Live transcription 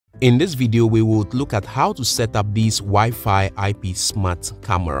In this video, we will look at how to set up this Wi-Fi IP smart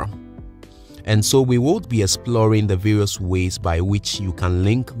camera. And so we will be exploring the various ways by which you can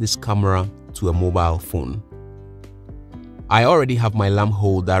link this camera to a mobile phone. I already have my lamp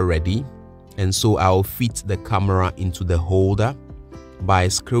holder ready, and so I'll fit the camera into the holder by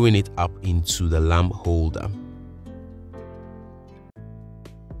screwing it up into the lamp holder.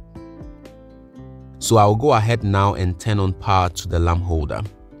 So I'll go ahead now and turn on power to the lamp holder.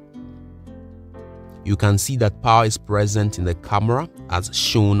 You can see that power is present in the camera as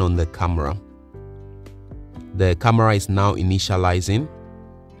shown on the camera. The camera is now initializing.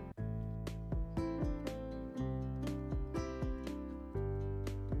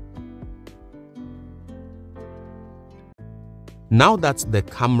 Now that the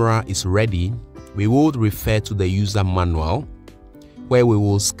camera is ready, we will refer to the user manual, where we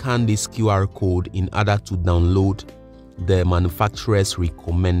will scan this QR code in order to download the manufacturer's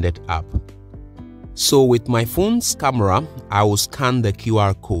recommended app. So with my phone's camera, I will scan the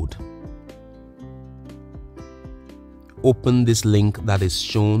QR code. Open this link that is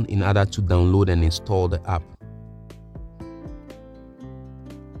shown in order to download and install the app.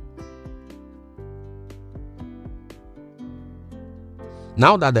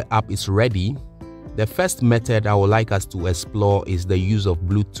 Now that the app is ready, the first method I would like us to explore is the use of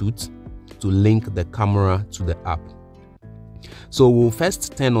Bluetooth to link the camera to the app. So we'll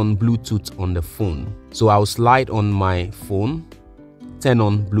first turn on Bluetooth on the phone. So I'll slide on my phone, turn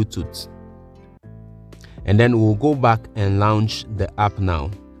on Bluetooth, and then we'll go back and launch the app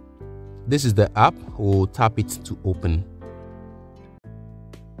now. This is the app. We'll tap it to open.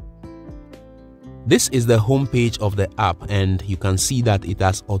 This is the home page of the app, and you can see that it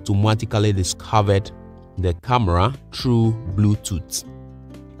has automatically discovered the camera through Bluetooth.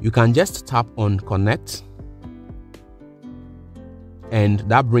 You can just tap on connect, and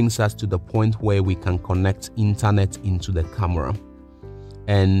that brings us to the point where we can connect internet into the camera.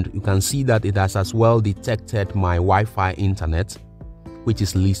 And you can see that it has as well detected my Wi-Fi internet, which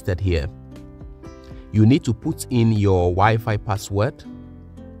is listed here. You need to put in your Wi-Fi password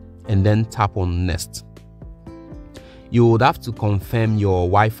and then tap on next. You would have to confirm your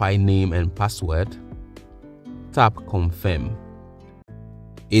Wi-Fi name and password. Tap confirm.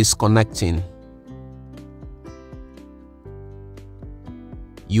 It's connecting.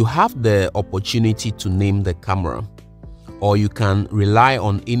 You have the opportunity to name the camera, or you can rely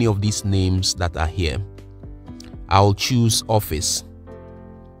on any of these names that are here. I'll choose office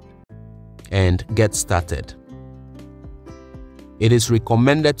and get started. It is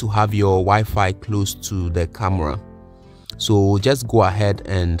recommended to have your Wi-Fi close to the camera, so just go ahead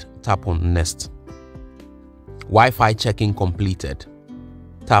and tap on next. Wi-Fi checking completed.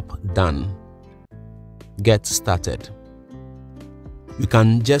 Tap done. Get started. You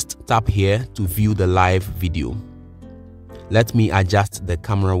can just tap here to view the live video. Let me adjust the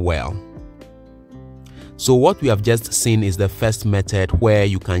camera well. So what we have just seen is the first method, where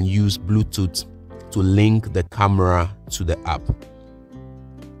you can use Bluetooth to link the camera to the app.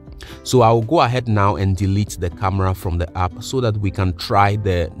 So I'll go ahead now and delete the camera from the app so that we can try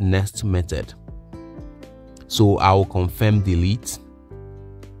the next method. So I'll confirm delete.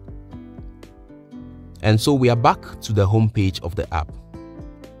 And so we are back to the home page of the app.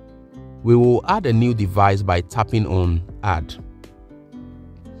 We will add a new device by tapping on add.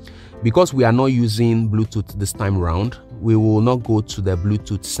 Because we are not using Bluetooth this time around, we will not go to the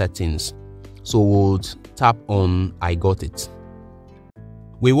Bluetooth settings. So we'll tap on I got it.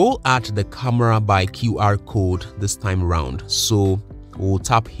 We will add the camera by QR code this time around. So we'll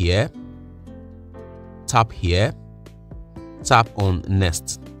tap here, tap on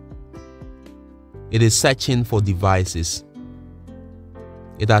next. It is searching for devices.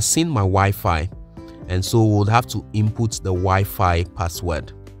 It has seen my Wi-Fi, and so we'll have to input the Wi-Fi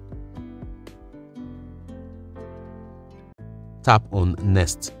password. Tap on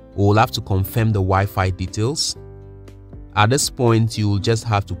next. We'll have to confirm the Wi-Fi details. At this point, you'll just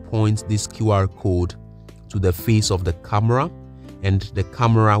have to point this QR code to the face of the camera, and the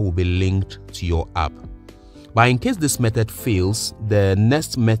camera will be linked to your app. But in case this method fails, the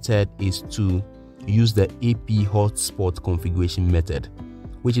next method is to use the AP hotspot configuration method,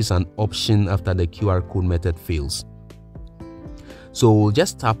 which is an option after the QR code method fails. So we'll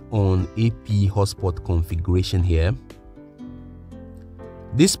just tap on AP hotspot configuration here.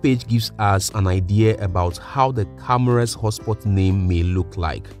 This page gives us an idea about how the camera's hotspot name may look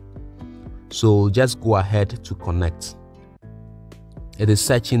like. So just go ahead to connect. It is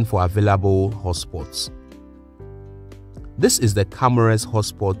searching for available hotspots. This is the camera's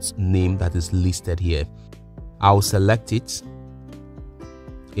hotspot name that is listed here. I'll select it.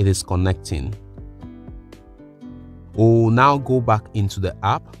 It is connecting. We'll now go back into the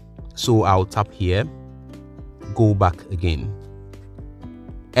app. So I'll tap here, go back again.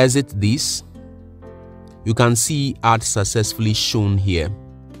 Exit this. You can see ad successfully shown here.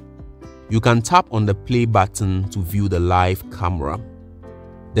 You can tap on the play button to view the live camera.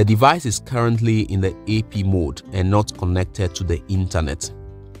 The device is currently in the AP mode and not connected to the internet.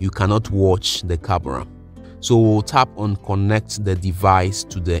 You cannot watch the camera. So we'll tap on connect the device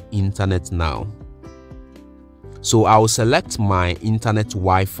to the internet now. So I'll select my internet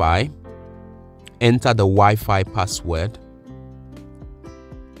Wi-Fi, enter the Wi-Fi password,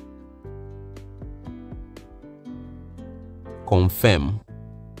 confirm.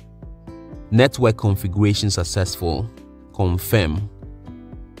 Network configuration successful, confirm.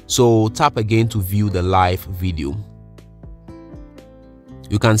 So tap again to view the live video.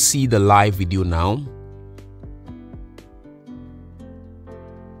 You can see the live video now.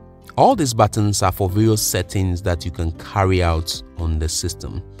 All these buttons are for various settings that you can carry out on the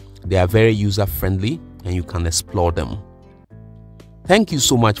system. They are very user-friendly and you can explore them. Thank you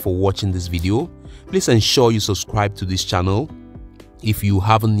so much for watching this video. Please ensure you subscribe to this channel if you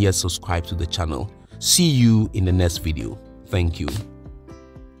haven't yet subscribed to the channel. See you in the next video. Thank you.